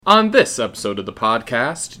On this episode of the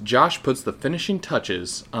podcast, Josh puts the finishing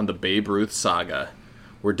touches on the Babe Ruth saga.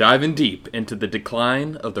 We're diving deep into the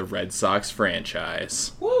decline of the Red Sox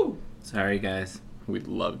franchise. Woo! Sorry, guys. We'd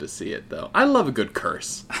love to see it, though. I love a good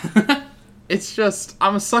curse. It's just,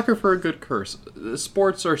 I'm a sucker for a good curse.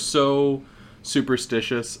 Sports are so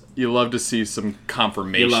superstitious. You love to see some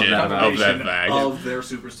confirmation of that fact. Of their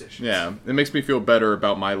superstitions. Yeah, it makes me feel better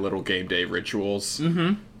about my little game day rituals.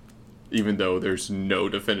 Mm-hmm. Even though there's no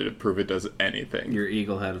definitive proof it does anything. Your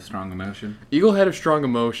Eagle Head of Strong Emotion. Eagle Head of Strong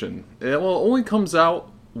Emotion. It only comes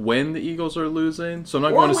out when the Eagles are losing, so I'm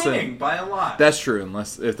not going to say... Or winning by a lot. That's true,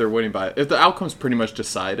 unless if they're winning by... If the outcome's pretty much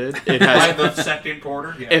decided, it by has... the second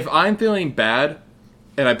quarter, yeah. If I'm feeling bad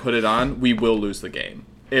and I put it on, we will lose the game.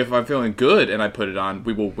 If I'm feeling good and I put it on,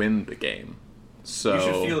 we will win the game. So... You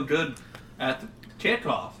should feel good at the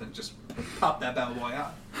kickoff and just pop that bad boy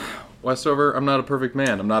out. Westover, I'm not a perfect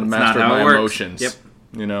man. I'm not a That's master not of how my it works. emotions. Yep.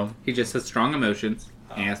 You know? He just has strong emotions,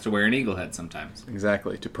 and he has to wear an eagle head sometimes.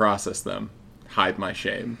 Exactly. To process them. Hide my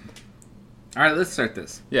shame. All right, let's start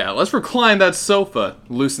this. Yeah, let's recline that sofa,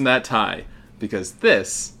 loosen that tie, because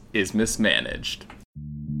this is mismanaged.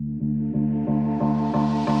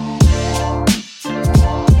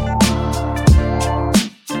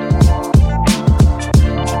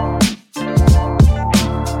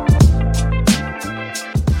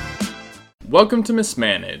 Welcome to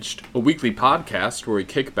Mismanaged, a weekly podcast where we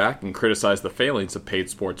kick back and criticize the failings of paid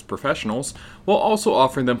sports professionals while also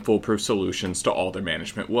offering them foolproof solutions to all their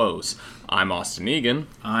management woes. I'm Austin Egan.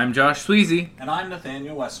 I'm Josh Sweezy. And I'm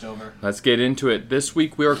Nathaniel Westover. Let's get into it. This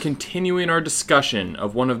week we are continuing our discussion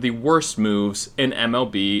of one of the worst moves in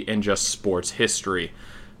MLB and just sports history,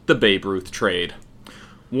 the Babe Ruth trade.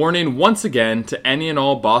 Warning once again to any and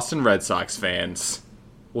all Boston Red Sox fans,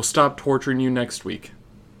 we'll stop torturing you next week.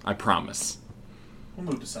 I promise. We'll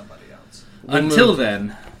move to somebody else. Until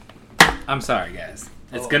then, I'm sorry, guys.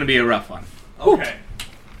 It's going to be a rough one. Okay.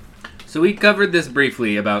 So we covered this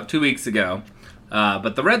briefly about 2 weeks ago,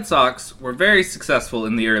 but the Red Sox were very successful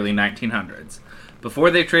in the early 1900s. Before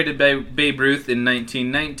they traded Babe Ruth in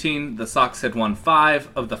 1919, the Sox had won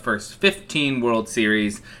 5 of the first 15 World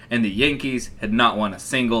Series, and the Yankees had not won a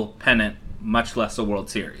single pennant, much less a World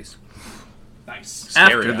Series. Nice.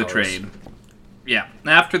 After the trade. Yeah,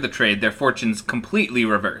 after the trade, their fortunes completely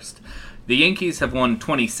reversed. The Yankees have won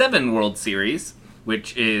 27 World Series,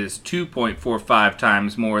 which is 2.45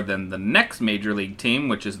 times more than the next major league team,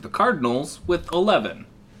 which is the Cardinals, with 11.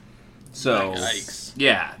 So, Yikes.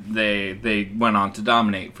 yeah, they went on to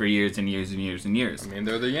dominate for years and years and years and years. I mean,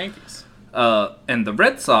 they're the Yankees. And the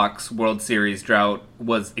Red Sox World Series drought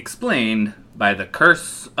was explained by the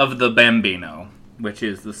curse of the Bambino, which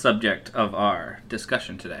is the subject of our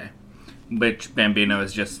discussion today. Which Bambino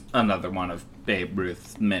is just another one of Babe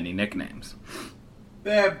Ruth's many nicknames.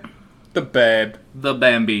 Babe. The Babe. The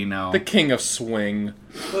Bambino. The King of Swing.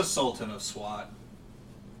 The Sultan of SWAT.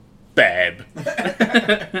 Babe.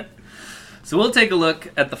 So we'll take a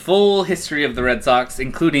look at the full history of the Red Sox,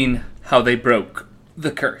 including how they broke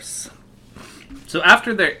the curse. So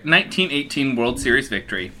after their 1918 World Series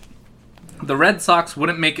victory, the Red Sox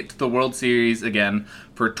wouldn't make it to the World Series again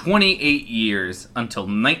for 28 years until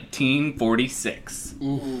 1946.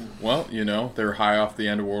 Ooh. Well, you know, they were high off the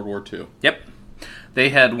end of World War II. Yep. They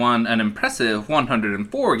had won an impressive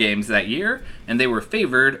 104 games that year, and they were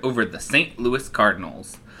favored over the St. Louis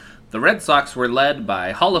Cardinals. The Red Sox were led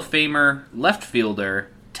by Hall of Famer left fielder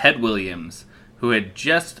Ted Williams, who had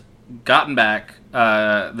just gotten back.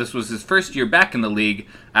 This was his first year back in the league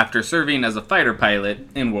after serving as a fighter pilot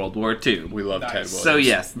in World War II. We love Ted Nice. Williams. So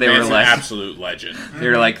yes, they Man's were like an absolute legend. they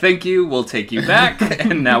were like, "Thank you, we'll take you back,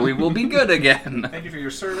 and now we will be good again." Thank you for your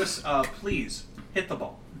service. Please, hit the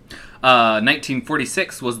ball.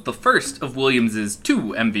 1946 was the first of Williams's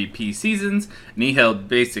 2 MVP seasons, and he held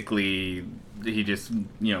basically. He just,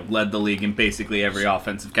 led the league in basically every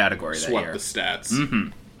offensive category that Swept year. the stats.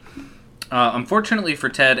 Mm-hmm. Unfortunately for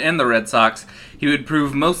Ted and the Red Sox, he would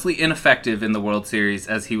prove mostly ineffective in the World Series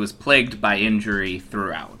as he was plagued by injury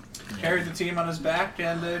throughout. Carried the team on his back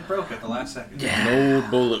and it broke at the last second. Yeah. An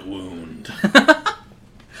old bullet wound.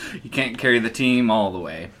 You can't carry the team all the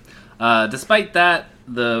way. Despite that,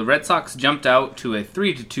 the Red Sox jumped out to a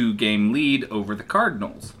 3-2 game lead over the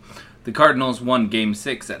Cardinals. The Cardinals won Game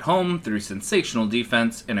 6 at home through sensational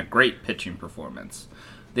defense and a great pitching performance.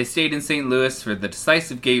 They stayed in St. Louis for the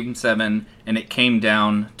decisive Game 7, and it came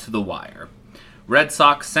down to the wire. Red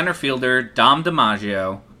Sox center fielder Dom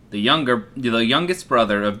DiMaggio, the youngest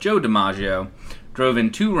brother of Joe DiMaggio, drove in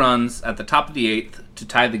 2 runs at the top of the 8th to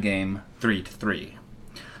tie the game 3-3.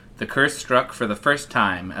 The curse struck for the first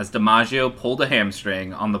time as DiMaggio pulled a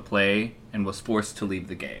hamstring on the play and was forced to leave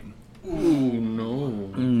the game. Ooh, no.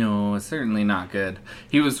 No, certainly not good.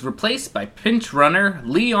 He was replaced by pinch runner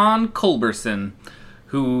Leon Culberson,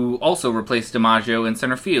 who also replaced DiMaggio in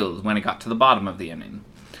center field when it got to the bottom of the inning.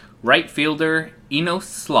 Right fielder Enos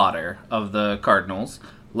Slaughter of the Cardinals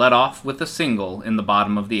led off with a single in the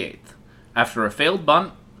bottom of the 8th. After a failed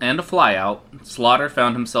bunt and a flyout, Slaughter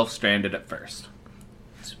found himself stranded at first.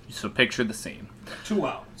 So picture the scene. 2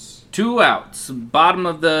 outs. 2 outs, bottom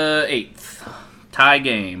of the 8th. Tie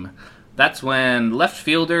game. That's when left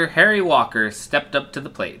fielder Harry Walker stepped up to the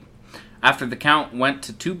plate. After the count went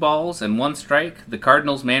to 2 balls and 1 strike, the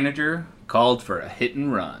Cardinals manager called for a hit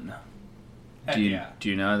and run. Heck Do yeah.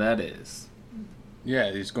 you know what that is?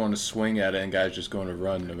 Yeah, he's going to swing at it, and guy's just going to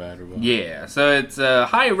run no matter what. Yeah, so it's a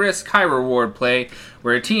high-risk, high-reward play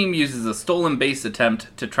where a team uses a stolen base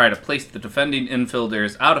attempt to try to place the defending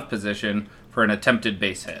infielders out of position for an attempted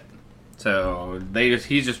base hit. So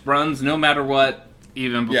he just runs no matter what,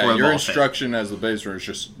 even before Yeah, the your ball's hit. instruction as the base runner is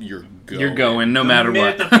just you're going. You're going no The matter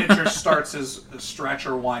minute what. the pitcher starts his stretch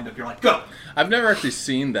or windup, you're like, go! I've never actually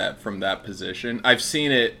seen that from that position. I've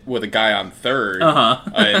seen it with a guy on third,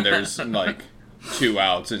 Uh-huh. and there's like 2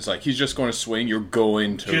 outs. It's like he's just going to swing. You're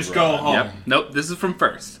going to Just run. go home. Yep. Nope, this is from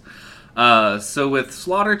first. So with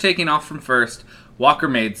Slaughter taking off from first, Walker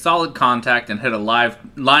made solid contact and hit a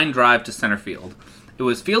line drive to center field. It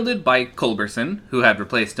was fielded by Culberson, who had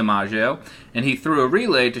replaced DiMaggio, and he threw a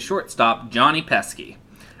relay to shortstop Johnny Pesky.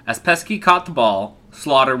 As Pesky caught the ball,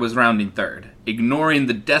 Slaughter was rounding third, ignoring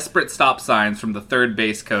the desperate stop signs from the third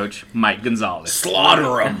base coach, Mike Gonzalez.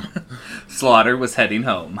 Slaughter him. Slaughter was heading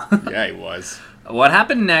home. Yeah, he was. What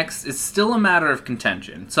happened next is still a matter of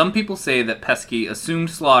contention. Some people say that Pesky assumed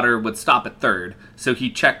Slaughter would stop at third, so he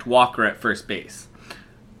checked Walker at first base.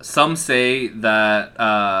 Some say that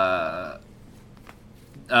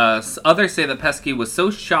others say that Pesky was so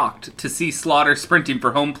shocked to see Slaughter sprinting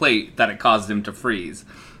for home plate that it caused him to freeze.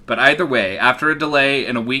 But either way, after a delay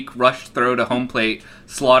and a weak rushed throw to home plate,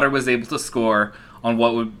 Slaughter was able to score on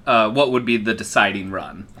what would be the deciding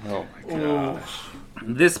run. Oh my gosh.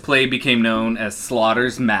 This play became known as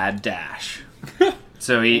Slaughter's Mad Dash.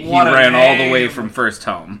 So he What a ran all the way name. from first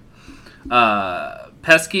home.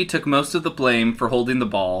 Pesky took most of the blame for holding the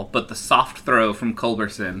ball, but the soft throw from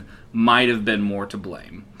Culberson might have been more to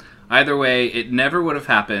blame. Either way, it never would have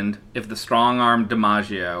happened if the strong-armed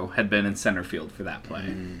DiMaggio had been in center field for that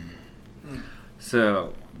play.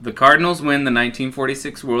 So, the Cardinals win the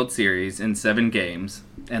 1946 World Series in 7 games,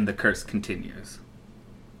 and the curse continues.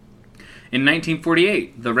 In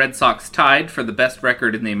 1948, the Red Sox tied for the best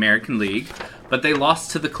record in the American League, but they lost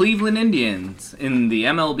to the Cleveland Indians in the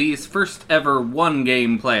MLB's first ever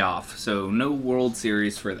one-game playoff, so no World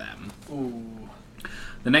Series for them. Ooh.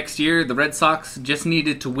 The next year, the Red Sox just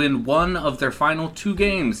needed to win one of their final 2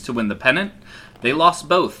 games to win the pennant. They lost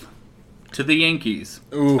both to the Yankees,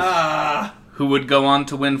 Ooh. who would go on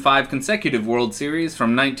to win 5 consecutive World Series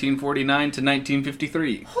from 1949 to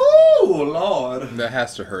 1953. Oh, Lord. That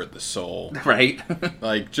has to hurt the soul. Right?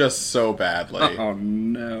 Like, just so badly. Oh,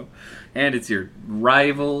 no. And it's your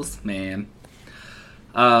rivals, man.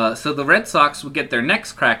 So the Red Sox would get their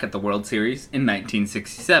next crack at the World Series in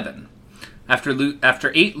 1967.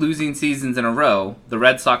 After 8 losing seasons in a row, the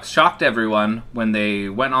Red Sox shocked everyone when they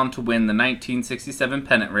went on to win the 1967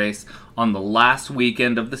 pennant race on the last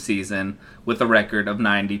weekend of the season with a record of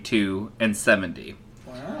 92-70.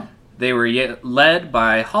 Wow. They were led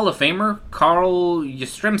by Hall of Famer Carl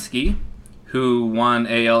Yastrzemski, who won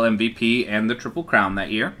AL MVP and the Triple Crown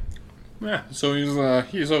that year. Yeah, so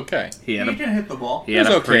he's okay. He had He a can hit the ball. He had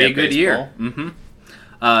He's a okay pretty at good year.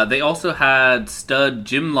 They also had stud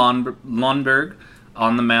Jim Lonberg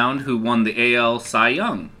on the mound, who won the AL Cy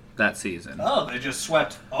Young that season. Oh, they just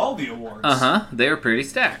swept all the awards. They were pretty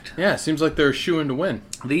stacked. Yeah, seems like they're shooing to win.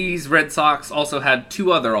 These Red Sox also had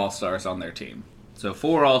 2 other All-Stars on their team, so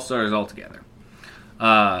 4 All-Stars altogether.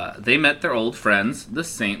 They met their old friends, the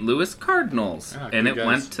St. Louis Cardinals, Ah, and good it guys.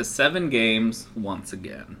 went to 7 games once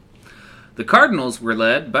again. The Cardinals were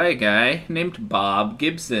led by a guy named Bob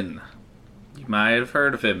Gibson. You might have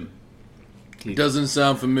heard of him. Doesn't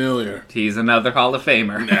sound familiar. He's another Hall of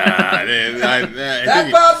Famer.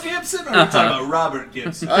 That Bob Gibson? Or are we talking about Robert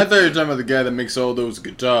Gibson? I thought you were talking about the guy that makes all those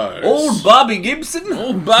guitars. Old Bobby Gibson?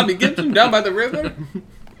 Old Bobby Gibson down by the river.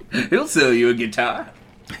 He'll sell you a guitar.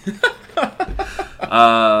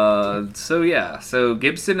 So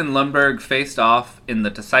Gibson and Lundberg faced off in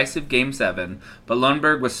the decisive Game 7, but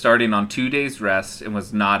Lundberg was starting on 2 days' rest and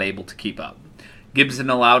was not able to keep up. Gibson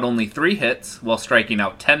allowed only 3 hits while striking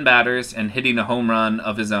out 10 batters and hitting a home run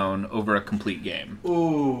of his own over a complete game.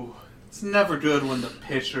 Ooh. It's never good when the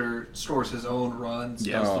pitcher scores his own runs,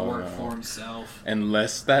 Yeah. does the Oh, work no. for himself.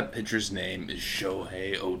 Unless that pitcher's name is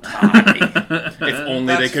Shohei Ohtani. If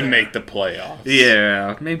only they That's could fair. make the playoffs.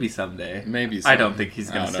 Yeah, maybe someday. Maybe I some- don't think he's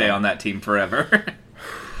I going don't to stay know. on that team forever.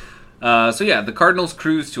 The Cardinals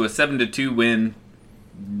cruise to a 7-2 win.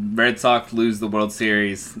 Red Sox lose the World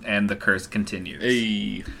Series, and the curse continues.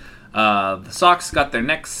 Hey. The Sox got their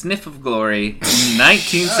next sniff of glory in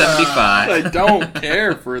 1975. I don't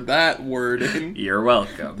care for that wording. You're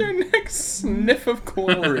welcome. Their next sniff of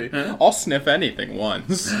glory. I'll sniff anything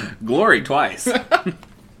once. Glory twice.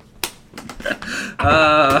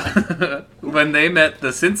 When they met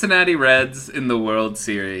the Cincinnati Reds in the World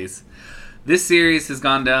Series. This series has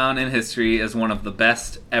gone down in history as one of the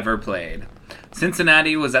best ever played.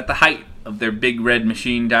 Cincinnati was at the height of their Big Red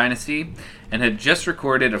Machine dynasty and had just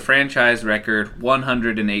recorded a franchise record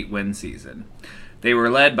 108 win season. They were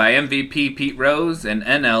led by MVP Pete Rose and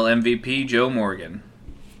NL MVP Joe Morgan.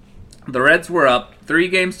 The Reds were up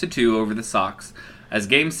 3-2 over the Sox as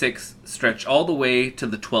Game 6 stretched all the way to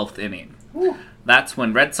the 12th inning. That's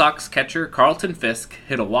when Red Sox catcher Carlton Fisk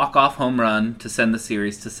hit a walk-off home run to send the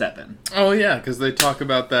series to 7. Oh, yeah, because they talk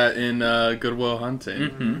about that in Good Will Hunting.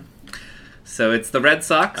 Mm-hmm. So it's the Red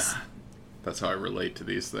Sox. That's how I relate to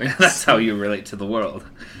these things. That's how you relate to the world.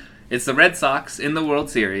 It's the Red Sox in the World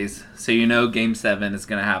Series, so you know Game 7 is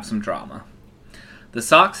going to have some drama. The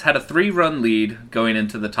Sox had a 3-run lead going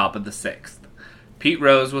into the top of the 6th. Pete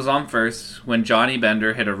Rose was on first when Johnny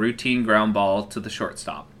Bender hit a routine ground ball to the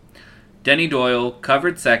shortstop. Denny Doyle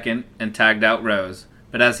covered second and tagged out Rose,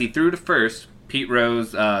 but as he threw to first, Pete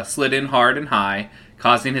Rose slid in hard and high,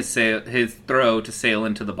 causing his throw to sail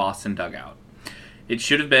into the Boston dugout. It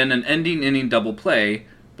should have been an ending inning double play,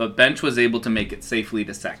 but Bench was able to make it safely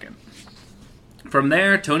to second. From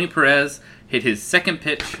there, Tony Perez hit his second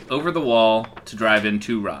pitch over the wall to drive in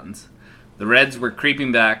 2 runs. The Reds were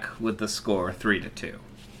creeping back with the score 3-2.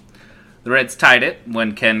 The Reds tied it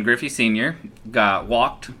when Ken Griffey Sr. got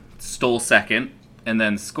walked, stole second, and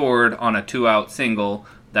then scored on a 2-out single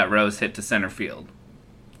that Rose hit to center field.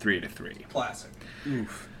 3-3. Classic.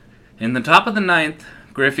 In the top of the 9th,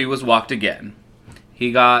 Griffey was walked again.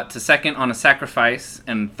 He got to second on a sacrifice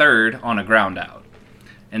and third on a ground out.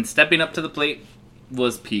 And stepping up to the plate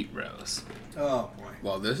was Pete Rose. Oh, boy.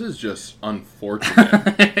 Well, this is just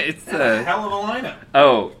unfortunate. It's A hell of a lineup.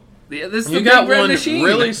 Oh, yeah, this is You the got Big Red one Machine.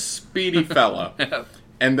 really speedy fella,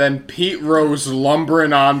 and then Pete Rose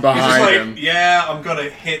lumbering on He's just behind like, him. yeah, I'm going to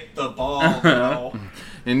hit the ball now.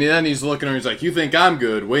 And then he's looking at him, he's like, you think I'm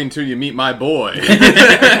good? Wait until you meet my boy.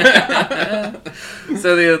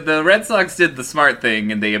 So the Red Sox did the smart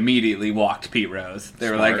thing, and they immediately walked Pete Rose. They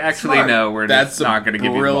were Smart. like, actually, Smart. no, we're That's just a not going to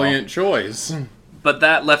give you the ball. brilliant choice. But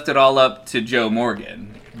that left it all up to Joe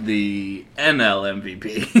Morgan, the NL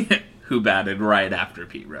MVP, who batted right after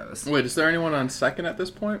Pete Rose. Wait, is there anyone on second at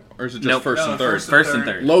this point? Or is it just Nope. first No, and third? First and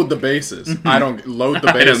third. Load the bases. I don't load the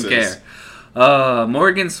I bases. don't care.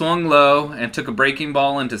 Morgan swung low and took a breaking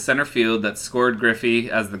ball into center field that scored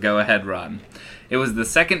Griffey as the go-ahead run. It was the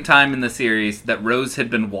second time in the series that Rose had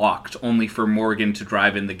been walked, only for Morgan to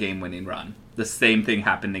drive in the game-winning run. The same thing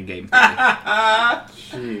happened in Game 3.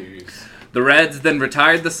 Jeez. The Reds then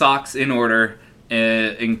retired the Sox in order,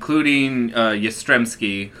 including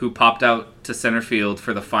Yastrzemski, who popped out to center field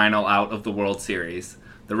for the final out of the World Series.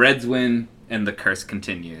 The Reds win, and the curse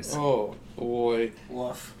continues. Oh, boy.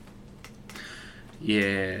 Woof.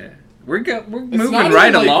 Yeah. We're It's moving not right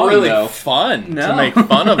even, like, along, really though. fun No. to make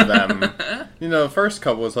fun of them. You know, the first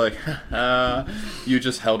couple was like, you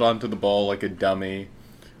just held onto the ball like a dummy.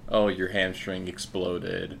 Oh, your hamstring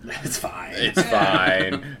exploded. It's fine. It's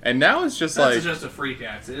fine. And now it's just That's like, just a freak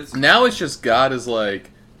accident. now it's just God is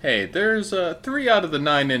like, hey, there's 3 out of the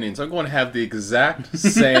 9 innings. I'm going to have the exact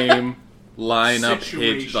same lineup pitch,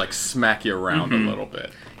 Situation. like smack you around a little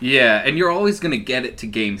bit. Yeah, and you're always going to get it to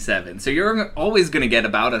Game 7. So you're always going to get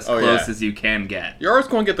about as Oh, close yeah. as you can get. You're always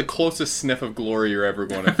going to get the closest sniff of glory you're ever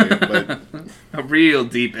going to feel, but A real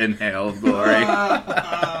deep inhale of glory.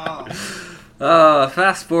 Oh.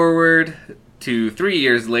 Fast forward to 3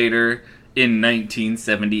 years later in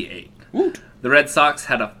 1978. woot. The Red Sox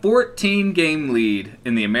had a 14-game lead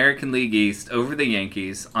in the American League East over the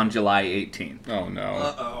Yankees on July 18th. Oh no.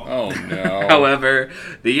 Uh-oh. Oh no. However,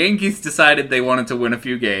 the Yankees decided they wanted to win a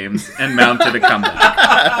few games and mounted a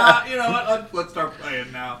comeback. You know what? Let's start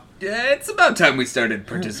playing now. Yeah, it's about time we started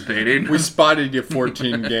participating. We spotted you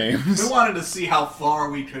 14 We games. wanted to see how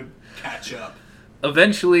far we could catch up.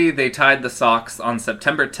 Eventually, they tied the Sox on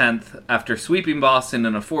September 10th after sweeping Boston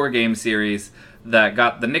in a 4-game series that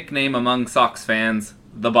got the nickname among Sox fans,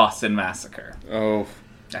 the Boston Massacre. Oh,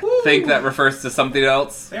 I think that refers to something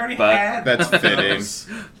else. They already but had. That's fitting. those.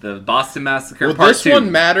 the Boston Massacre Well, Part this 2.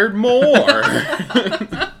 one mattered more.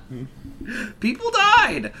 People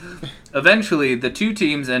died! Eventually, the two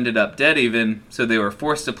teams ended up dead even, so they were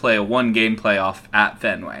forced to play a one-game playoff at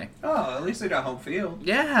Fenway. Oh, at least they got home field.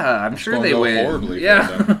 Yeah, I'm sure gonna they go win. horribly for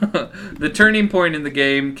Yeah. The turning point in the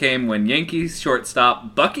game came when Yankees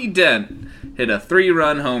shortstop Bucky Dent hit a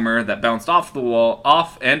 3-run homer that bounced off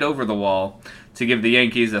and over the wall to give the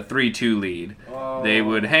Yankees a 3-2 lead. Oh. They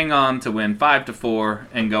would hang on to win 5-4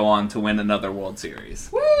 and go on to win another World Series.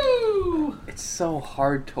 Woo! It's so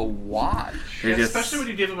hard to watch. They Yeah, just- especially when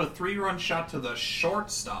you give him a 3-run shot to the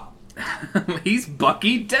shortstop. He's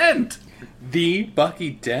Bucky Dent. The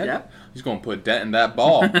Bucky Dent? Yep. He's going to put Dent in that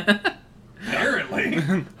ball. Apparently.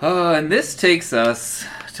 And this takes us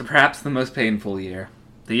to perhaps the most painful year.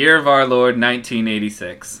 The year of our Lord,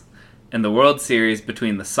 1986. And the World Series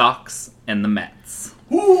between the Sox and the Mets.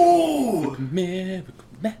 Ooh! Miracle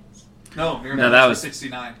Mets. No, that was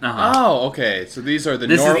 69. Uh-huh. Oh, okay. So these are the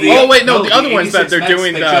This is normal. the- Oh, wait, no, no, the the other ones that 86 they're Mets,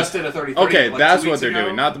 doing they the. just did a 33 Okay, like that's 2 what weeks they're ago.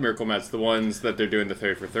 doing. Not the Miracle Mets, the ones that they're doing the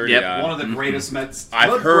 30 for 30 Yep. on. One of the greatest Mets,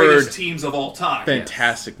 I've the heard greatest teams of all time.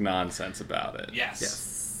 Fantastic nonsense about it.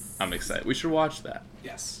 Yes. I'm excited. We should watch that.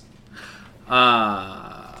 Yes.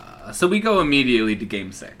 So we go immediately to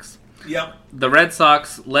Game 6. Yep. The Red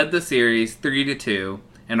Sox led the series 3-2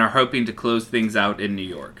 and are hoping to close things out in New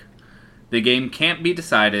York. The game can't be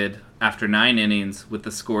decided after 9 innings with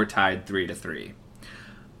the score tied 3-3.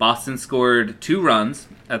 Boston scored 2 runs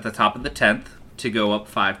at the top of the 10th to go up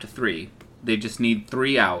 5-3. They just need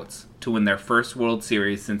 3 outs to win their first World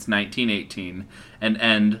Series since 1918 and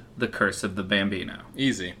end the curse of the Bambino.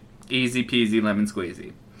 Easy. Easy peasy lemon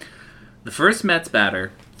squeezy. The first Mets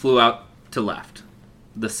batter flew out to left.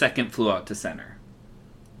 The second flew out to center.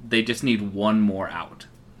 They just need 1 more out.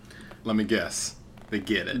 Let me guess. They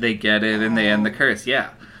get it. They get it and they end the curse,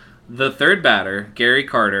 yeah. The third batter, Gary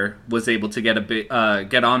Carter, was able to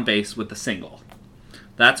get on base with a single.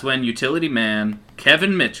 That's when utility man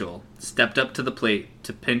Kevin Mitchell stepped up to the plate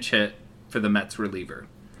to pinch hit for the Mets reliever.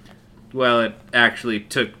 Well, it actually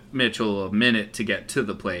took Mitchell a minute to get to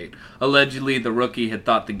the plate. Allegedly, the rookie had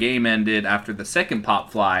thought the game ended after the second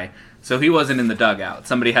pop fly, so he wasn't in the dugout.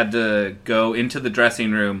 Somebody had to go into the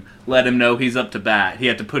dressing room, let him know he's up to bat. He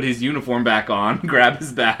had to put his uniform back on, grab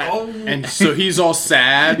his bat. Oh. And so he's all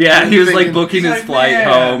sad. Yeah, he was like thinking, booking He's his like, flight "Man."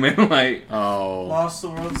 home and like. Oh. Lost the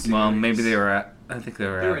World Series. Well, maybe they were at. I think they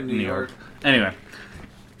were They were at in New New York. York. Anyway,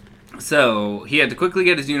 so he had to quickly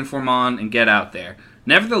get his uniform on and get out there.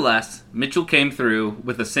 Nevertheless, Mitchell came through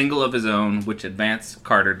with a single of his own, which advanced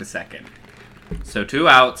Carter to second. So 2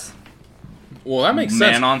 outs, Well, that makes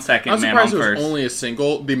man sense. on second, I'm man on surprised it was first. only a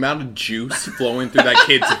single. The amount of juice flowing through that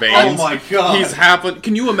kid's veins. Oh my God. He's half.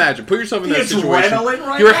 Can you imagine? Put yourself in The that situation. adrenaline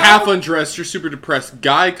right You're now? half undressed. You're super depressed.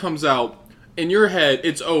 Guy comes out. In your head,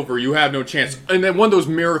 it's over. You have no chance. And then one of those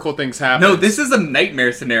miracle things happens. No, this is a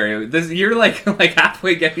nightmare scenario. You're like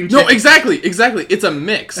halfway getting. No, checked. exactly. It's a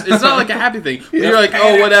mix. It's not like a happy thing. You're like,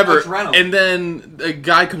 Panic, oh, whatever. adrenaline. And then a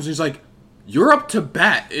guy comes and he's like, you're up to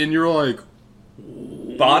bat. And you're like,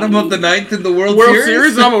 Bottom of the 9th in the World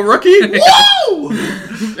Series? And I'm a rookie? Whoa!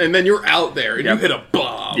 And then you're out there and Yep. you hit a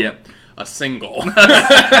bomb. Yep. A single.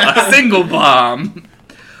 A single bomb.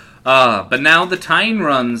 But now the tying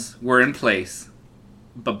runs were in place,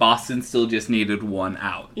 but Boston still just needed 1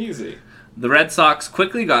 out. Easy. The Red Sox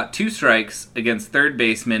quickly got 2 strikes against third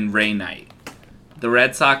baseman Ray Knight. The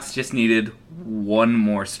Red Sox just needed 1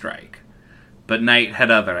 more strike. But Knight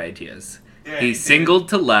had other ideas. Yeah, He he did. singled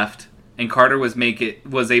to left, and Carter was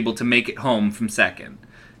able to make it home from second.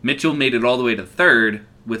 Mitchell made it all the way to third,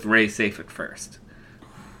 with Ray safe at first.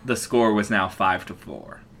 The score was now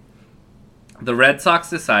 5-4. The Red Sox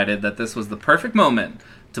decided that this was the perfect moment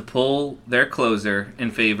to pull their closer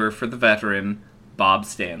in favor for the veteran, Bob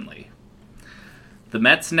Stanley. The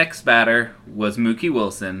Mets' next batter was Mookie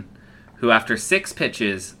Wilson, who after 6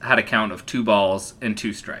 pitches had a count of 2 balls and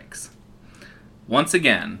 2 strikes. Once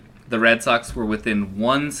again, the Red Sox were within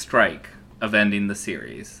 1 strike of ending the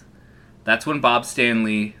series. That's when Bob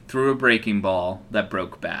Stanley threw a breaking ball that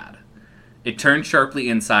broke bad. It turned sharply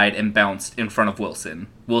inside and bounced in front of Wilson.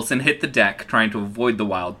 Wilson hit the deck, trying to avoid the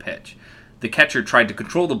wild pitch. The catcher tried to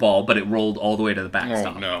control the ball, but it rolled all the way to the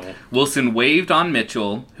backstop. Oh, no. Wilson waved on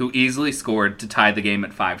Mitchell, who easily scored to tie the game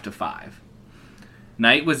at 5-5.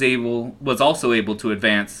 Knight was also able to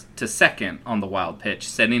advance to second on the wild pitch,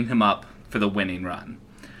 setting him up for the winning run.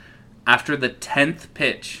 After the 10th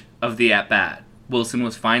pitch of the at-bat, Wilson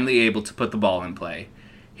was finally able to put the ball in play.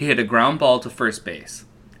 He hit a ground ball to first base.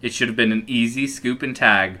 It should have been an easy scoop and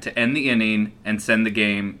tag to end the inning and send the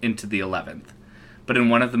game into the 11th. but in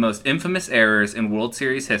one of the most infamous errors in World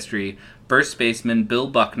Series history, first baseman Bill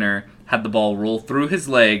Buckner had the ball roll through his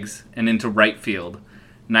legs and into right field.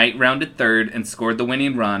 Knight rounded third and scored the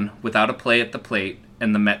winning run without a play at the plate,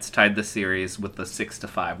 and the Mets tied the series with a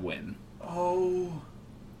 6-5 win. Oh.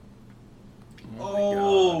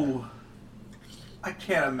 I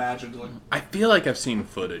can't imagine. Like, I feel like I've seen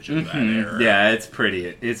footage of that era. Yeah, it's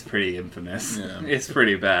pretty infamous. Yeah. It's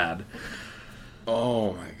pretty bad.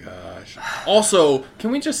 Oh my gosh. Also, can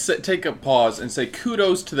we just take a pause and say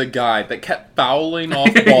kudos to the guy that kept fouling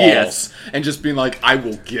off balls Yes. and just being like, I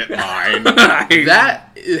will get mine.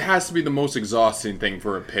 That it has to be the most exhausting thing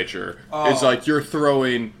for a pitcher. It's like you're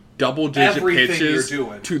throwing double-digit Everything pitches you're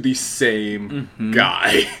doing. to the same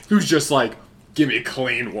guy who's just like, give me a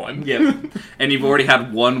clean one. Yep. And you've already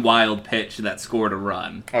had one wild pitch that scored a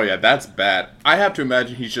run. Oh yeah, that's bad. I have to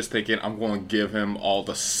imagine he's just thinking, I'm going to give him all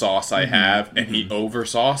the sauce I have, and he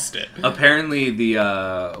oversauced it. Apparently,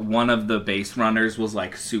 the one of the base runners was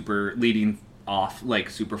like super leading off like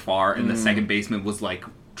super far, and the second baseman was like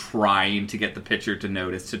trying to get the pitcher to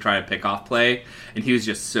notice to try to pick off play, and he was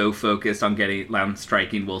just so focused on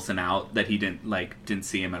striking Wilson out that he didn't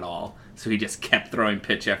see him at all. So he just kept throwing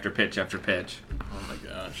pitch after pitch after pitch. Oh my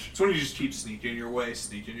gosh. it's when you just keep sneaking your way,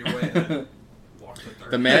 and then walk to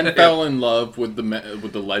third. The man fell in love with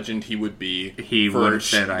the legend he would be. He for would have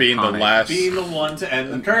said being iconic. the last. Being the one to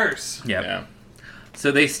end the curse. Yep. Yeah.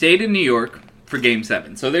 So they stayed in New York for Game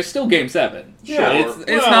 7. So there's still Game 7. Sure. It's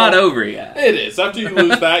Well, not over yet. It is. After you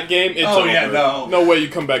lose that game, it's Oh, over. yeah, no. No way you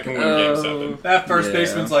come back and win Oh. Game 7. That first Yeah.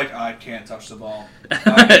 baseman's like, I can't touch the ball. I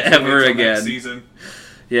have to Ever wait till again. next season.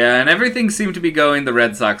 Yeah, and everything seemed to be going the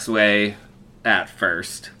Red Sox way at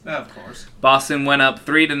first. Of course. Boston went up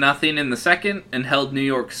 3-0 in the second and held New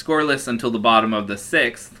York scoreless until the bottom of the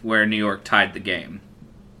sixth, where New York tied the game.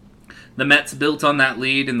 The Mets built on that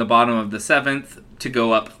lead in the bottom of the seventh to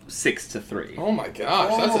go up 6-3. Oh my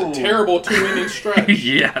gosh, that's Oh. a terrible 2-inning stretch.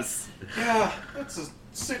 Yes. Yeah, that's a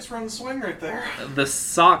 6-run swing right there. The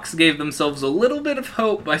Sox gave themselves a little bit of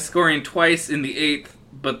hope by scoring twice in the eighth,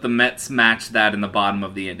 but the Mets matched that in the bottom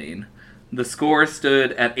of the inning. The score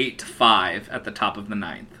stood at 8-5 at the top of the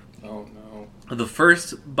ninth. Oh no. The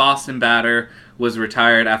first Boston batter was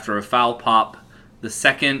retired after a foul pop. The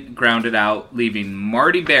second grounded out, leaving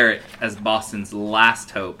Marty Barrett as Boston's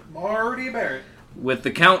last hope. Marty Barrett. With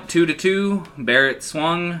the count 2-2, Barrett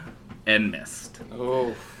swung and missed.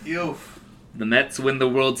 Oh. Oof. The Mets win the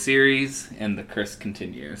World Series, and the curse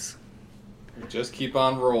continues. Just keep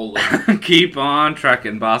on rolling. Keep on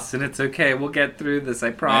trucking, Boston. It's okay. We'll get through this,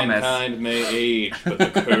 I promise. Mankind may age, but the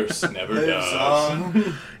curse never Lives does. on.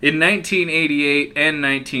 In 1988 and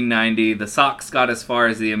 1990, the Sox got as far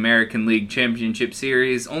as the American League Championship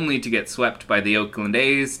Series, only to get swept by the Oakland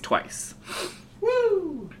A's twice.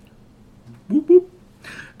 Woo! Whoop, whoop.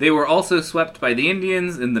 They were also swept by the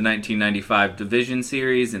Indians in the 1995 Division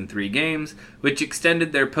Series in 3 games, which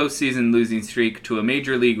extended their postseason losing streak to a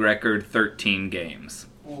Major League record 13 games.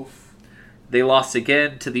 Oof. They lost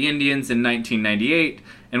again to the Indians in 1998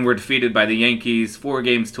 and were defeated by the Yankees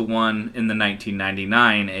 4-1 in the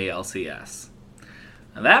 1999 ALCS.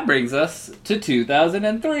 Now that brings us to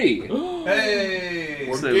 2003. Hey!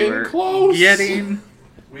 We're So getting close.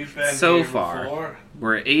 We've been so here far. before.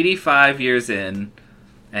 We're 85 years in,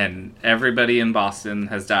 and everybody in Boston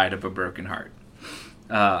has died of a broken heart.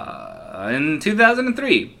 In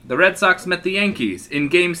 2003, the Red Sox met the Yankees in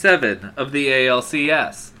Game 7 of the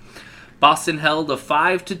ALCS. Boston held a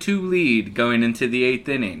 5-2 lead going into the 8th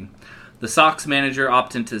inning. The Sox manager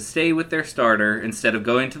opted to stay with their starter instead of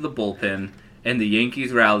going to the bullpen, and the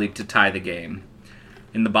Yankees rallied to tie the game.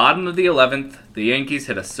 In the bottom of the 11th, the Yankees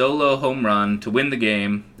hit a solo home run to win the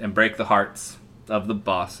game and break the hearts of the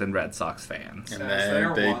Boston Red Sox fans. And As then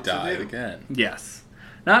they're they wont to died do. again. Yes.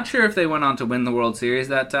 Not sure if they went on to win the World Series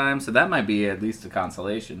that time, so that might be at least a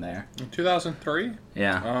consolation there. 2003?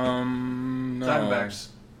 Yeah. No. Diamondbacks.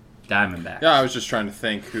 Diamondbacks. Yeah, I was just trying to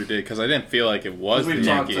think who did, because I didn't feel like it was the We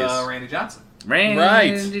talked Yankees. Randy Johnson. Randy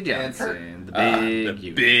Right. Johnson, the Ah, big the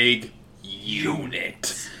unit. big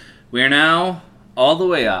unit. We're now all the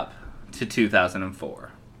way up to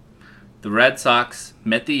 2004. The Red Sox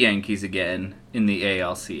met the Yankees again in the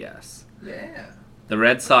ALCS. Yeah. The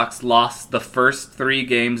Red Sox lost the first 3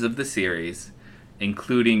 games of the series,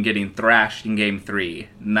 including getting thrashed in Game 3,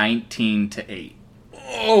 19-8.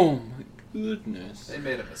 Oh my goodness. They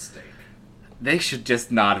made a mistake. They should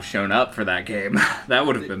just not have shown up for that game. That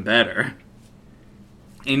would have been better.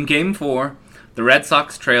 In Game 4, the Red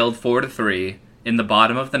Sox trailed 4-3 in the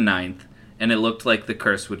bottom of the 9th, and it looked like the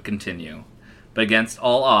curse would continue. But against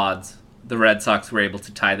all odds, the Red Sox were able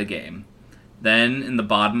to tie the game. Then, in the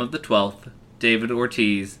bottom of the 12th, David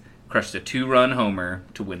Ortiz crushed a 2-run homer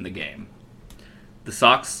to win the game. The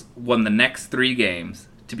Sox won the next 3 games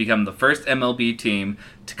to become the first MLB team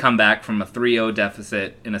to come back from a 3-0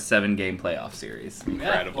 deficit in a 7-game playoff series.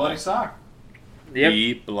 Incredible. Bloody sock.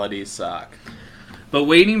 The bloody sock. But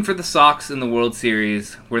waiting for the Sox in the World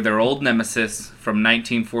Series were their old nemesis from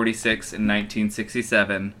 1946 and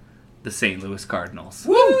 1967, the St. Louis Cardinals.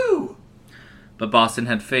 Woo! But Boston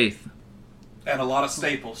had faith. And a lot of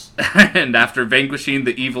staples. And after vanquishing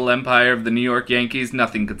the evil empire of the New York Yankees,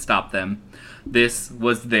 nothing could stop them. This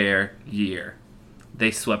was their year.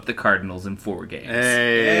 They swept the Cardinals in 4 games.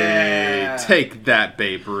 Hey, Yeah. take that,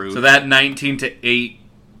 Babe Ruth. So that 19-8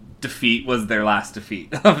 defeat was their last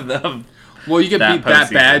defeat of well, you get that beat that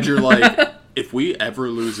postseason. bad, you're like, if we ever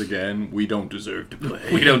lose again, we don't deserve to play.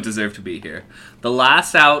 We don't deserve to be here. The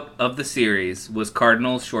last out of the series was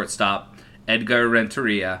Cardinals shortstop Edgar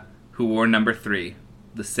Renteria, who wore number 3,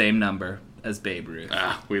 the same number as Babe Ruth.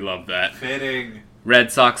 Ah, we love that. Fitting.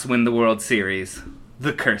 Red Sox win the World Series.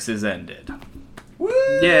 The curse is ended. Woo!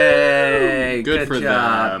 Yay! Good for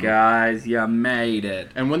job, them. guys. You made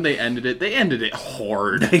it. And when they ended it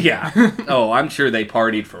hard. Yeah. Oh, I'm sure they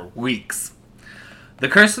partied for weeks. The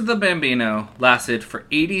Curse of the Bambino lasted for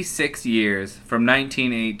 86 years from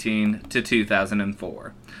 1918 to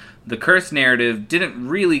 2004. The curse narrative didn't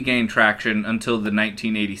really gain traction until the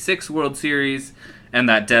 1986 World Series and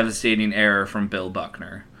that devastating error from Bill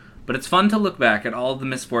Buckner. But it's fun to look back at all the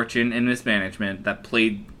misfortune and mismanagement that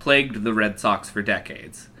plagued the Red Sox for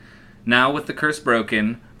decades. Now, with the curse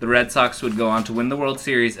broken, the Red Sox would go on to win the World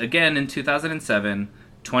Series again in 2007,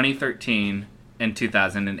 2013, and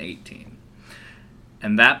 2018.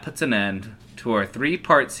 And that puts an end to our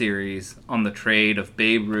 3-part series on the trade of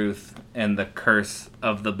Babe Ruth and the Curse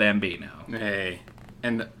of the Bambino. Hey,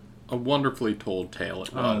 and a wonderfully told tale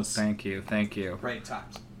it was. Thank you. Great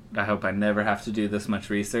times. I hope I never have to do this much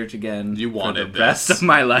research again. You wanted for the rest this. of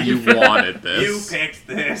my life. You wanted You this. picked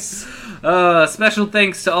this. Special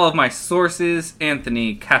thanks to all of my sources: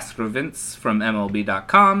 Anthony Castrovince from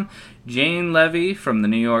MLB.com, Jane Levy from the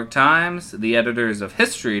New York Times, the editors of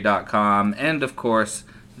History.com, and of course,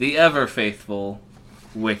 the ever-faithful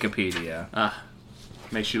Wikipedia. Ah,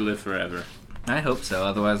 makes you live forever. I hope so,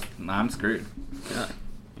 otherwise I'm screwed. Yeah.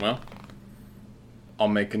 Well, I'll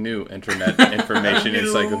make a new internet information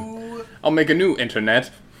encyclopedia. I'll make a new internet.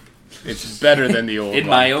 It's better than the old In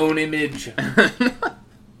one. my own image.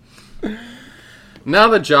 Now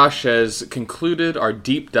that Josh has concluded our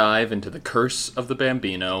deep dive into the Curse of the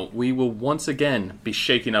Bambino, we will once again be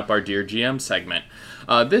shaking up our Dear GM segment.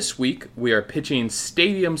 This week, we are pitching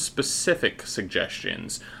stadium-specific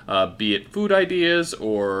suggestions, be it food ideas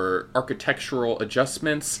or architectural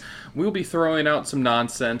adjustments. We'll be throwing out some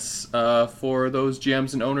nonsense for those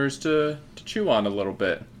GMs and owners to chew on a little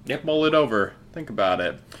bit. Yep. Mull it over. Think about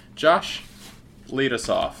it. Josh, lead us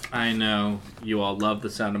off. I know you all love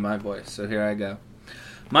the sound of my voice, so here I go.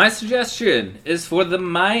 My suggestion is for the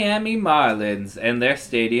Miami Marlins and their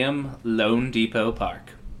stadium, Lone Depot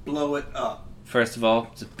Park. Blow it up. First of all,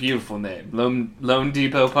 it's a beautiful name. Lone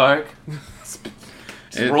Depot Park. Just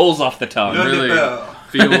It- rolls off the tongue. Lone Really Depot.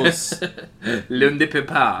 feels... Lone Depot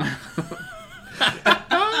Park.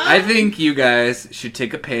 I think you guys should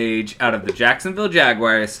take a page out of the Jacksonville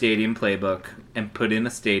Jaguars stadium playbook and put in a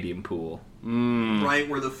stadium pool. Right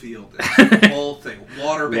where the field is. The whole thing.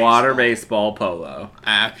 Water baseball. Water baseball polo.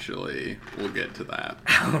 Actually, we'll get to that.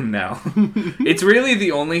 Oh no. It's really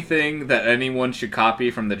the only thing that anyone should copy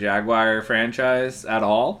from the Jaguar franchise at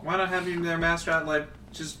all. Why not having their mascot, like,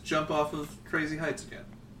 just jump off of crazy heights again?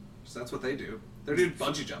 'Cause that's what they do. They're doing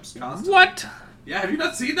bungee jumps constantly. What? Yeah, have you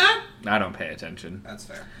not seen that? I don't pay attention. That's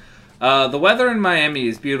fair. The weather in Miami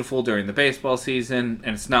is beautiful during the baseball season,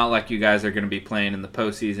 and it's not like you guys are going to be playing in the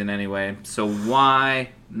postseason anyway, so why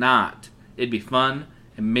not? It'd be fun,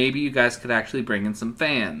 and maybe you guys could actually bring in some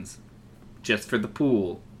fans, just for the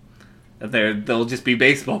pool. There'll just be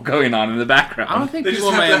baseball going on in the background. I don't think They just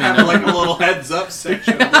people have in to Miami have, know. like, a little heads-up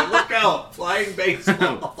section. Like, look out, flying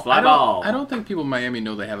baseball. Fly ball. I don't think people in Miami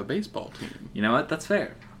know they have a baseball team. You know what? That's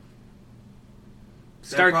fair. They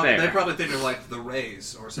Start prob- there. They probably think of, like, the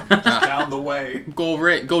Rays or something just down the way.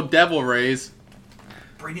 Go Devil Rays.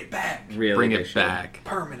 Bring it back. Really, Bring they it should. back.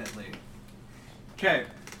 Permanently. Okay.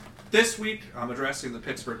 This week, I'm addressing the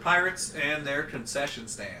Pittsburgh Pirates and their concession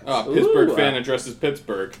stands. Pittsburgh Ooh, fan addresses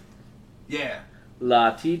Pittsburgh. Yeah.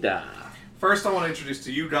 La Tida. First, I want to introduce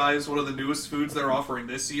to you guys one of the newest foods they're offering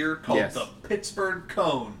this year called Yes. the Pittsburgh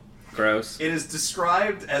Cone. Gross. It is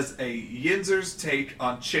described as a Yinzer's take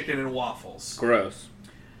on chicken and waffles. Gross.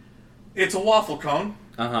 It's a waffle cone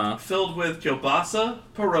Uh-huh. filled with kielbasa,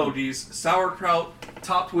 pierogies, sauerkraut,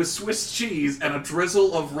 topped with Swiss cheese, and a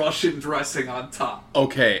drizzle of Russian dressing on top.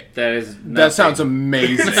 Okay, That is nothing. that sounds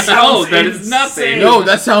amazing. No, that is nothing. No,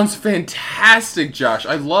 that sounds fantastic, Josh.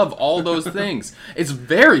 I love all those things. It's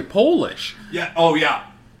very Polish. Yeah. Oh yeah.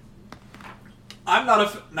 I'm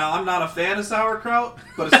not a fan of sauerkraut,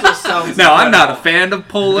 but it still sounds. No, I'm not a incredible. fan of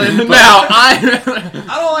Poland. But Now, I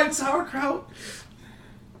I don't like sauerkraut.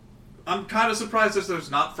 I'm kind of surprised that there's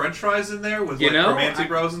not French fries in there with You like know, Romantic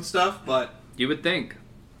Rose and stuff. But you would think.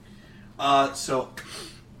 so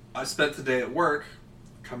I spent the day at work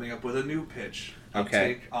coming up with a new pitch.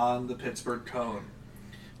 Okay. Take on the Pittsburgh cone.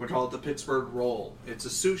 We call it the Pittsburgh roll. It's a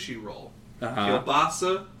sushi roll. Uh-huh.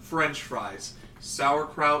 Kielbasa, French fries,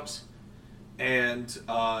 sauerkraut, and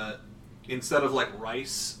instead of like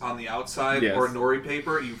rice on the outside Yes. or nori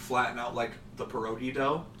paper, you flatten out like the pierogi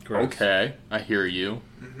dough. okay, I hear you.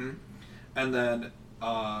 And then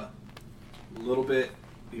a little bit,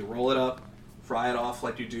 you roll it up, fry it off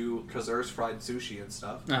like you do, because there's fried sushi and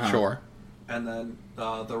stuff. Uh-huh. Sure. And then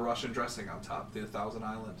the Russian dressing on top, the Thousand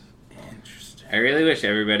Island. Interesting. I really wish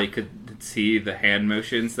everybody could see the hand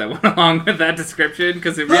motions that went along with that description,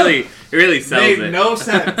 because it really sells Made it. no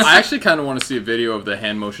sense. I actually kind of want to see a video of the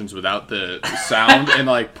hand motions without the sound and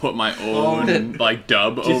like put my own like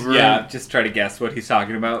dub over it. Just try to guess what he's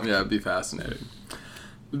talking about. Yeah, it'd be fascinating.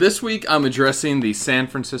 This week, I'm addressing the San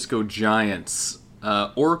Francisco Giants.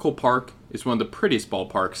 Oracle Park is one of the prettiest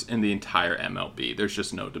ballparks in the entire MLB. There's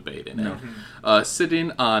just no debate in it.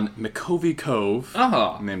 Sitting on McCovey Cove,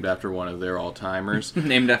 Oh, named after one of their all-timers.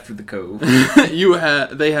 named after the cove.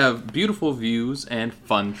 They have beautiful views and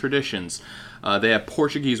fun traditions. They have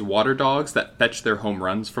Portuguese water dogs that fetch their home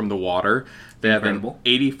runs from the water. They have an Incredible.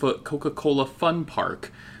 80-foot Coca-Cola fun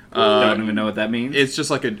park. Don't even know what that means. It's just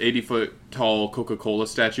like an 80-foot tall Coca-Cola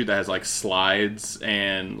statue that has like slides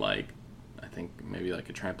and like I think maybe like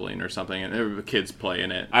a trampoline or something, and the kids play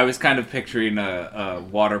in it. I was kind of picturing a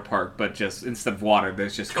water park, but just instead of water,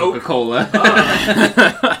 there's just Coke. Coca-Cola.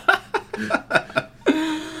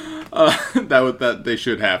 That they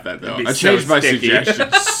should have that though. It'd be I so changed my sticky.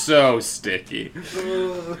 suggestion. So sticky.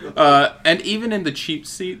 And even in the cheap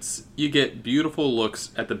seats, you get beautiful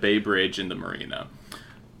looks at the Bay Bridge and the marina.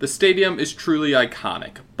 The stadium is truly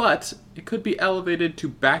iconic, but it could be elevated to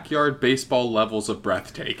backyard baseball levels of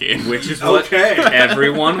breathtaking. Which is what Okay.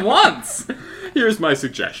 everyone wants. Here's my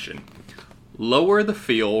suggestion. Lower the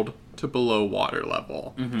field to below water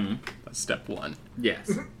level. Mm-hmm. That's step one.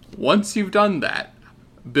 Yes. Once you've done that,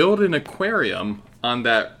 build an aquarium on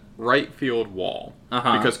that right field wall.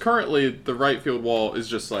 Uh-huh. Because currently the right field wall is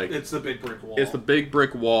just like... It's the big brick wall. It's the big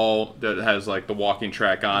brick wall that has like the walking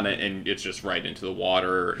track on it, and it's just right into the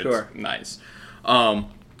water. Sure. It's nice.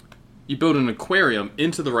 You build an aquarium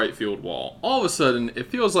into the right field wall. All of a sudden, it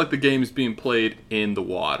feels like the game is being played in the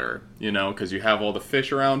water, you know, because you have all the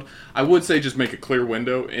fish around. I would say just make a clear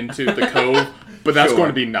window into the cove, but that's Sure. going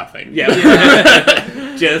to be nothing.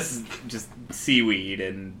 Yeah. just seaweed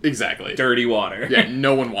and Exactly. dirty water. Yeah,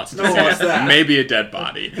 no one wants to No one see wants it. that. Maybe a dead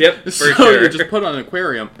body. Yep, for So sure. you just put on an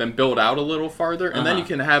aquarium, then build out a little farther, and then Uh-huh. you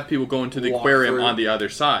can have people go into the Walk aquarium through. on the other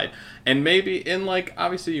side. And maybe in like,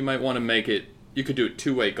 obviously you might want to make it, you could do it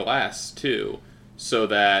two-way glass too, so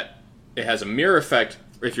that it has a mirror effect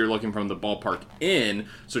if you're looking from the ballpark in,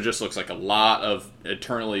 so it just looks like a lot of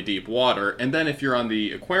eternally deep water. And then if you're on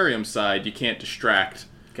the aquarium side, you can't distract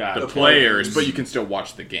Got the it. players, but you can still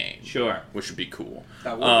watch the game. Sure. Which would be cool.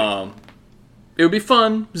 That would be. It would be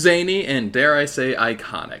fun, zany, and dare I say,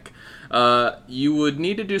 iconic. You would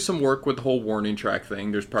need to do some work with the whole warning track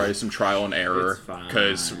thing. There's probably some trial and error It's fine.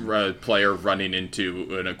 because a player running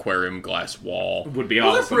into an aquarium glass wall. Would be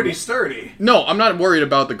Well, they're awesome. pretty sturdy. No, I'm not worried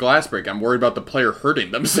about the glass break. I'm worried about the player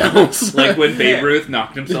hurting themselves. Like when Babe Yeah. Ruth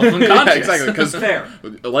knocked himself unconscious. Yeah, exactly. Because, Fair.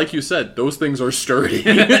 like you said, those things are sturdy,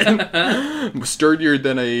 sturdier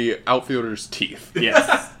than a outfielder's teeth.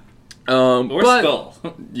 Yes. Or Skull.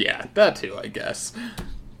 Yeah, that too, I guess.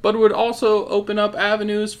 But it would also open up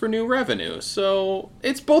avenues for new revenue. So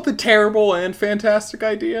it's both a terrible and fantastic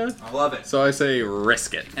idea. I love it. So I say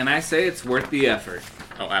risk it. And I say it's worth the effort.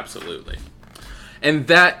 Oh, absolutely. And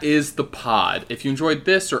that is the pod. If you enjoyed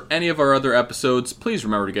this or any of our other episodes, please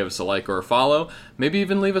remember to give us a like or a follow. Maybe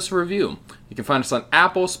even leave us a review. You can find us on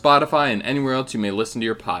Apple, Spotify, and anywhere else you may listen to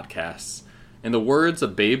your podcasts. In the words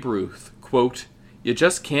of Babe Ruth, quote, "You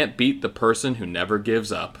just can't beat the person who never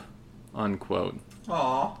gives up," unquote.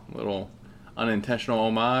 Aw. Little unintentional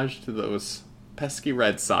homage to those pesky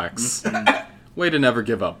Red Sox. Way to never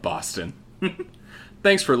give up, Boston.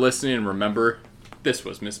 Thanks for listening, and remember, this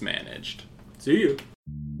was Mismanaged. See you.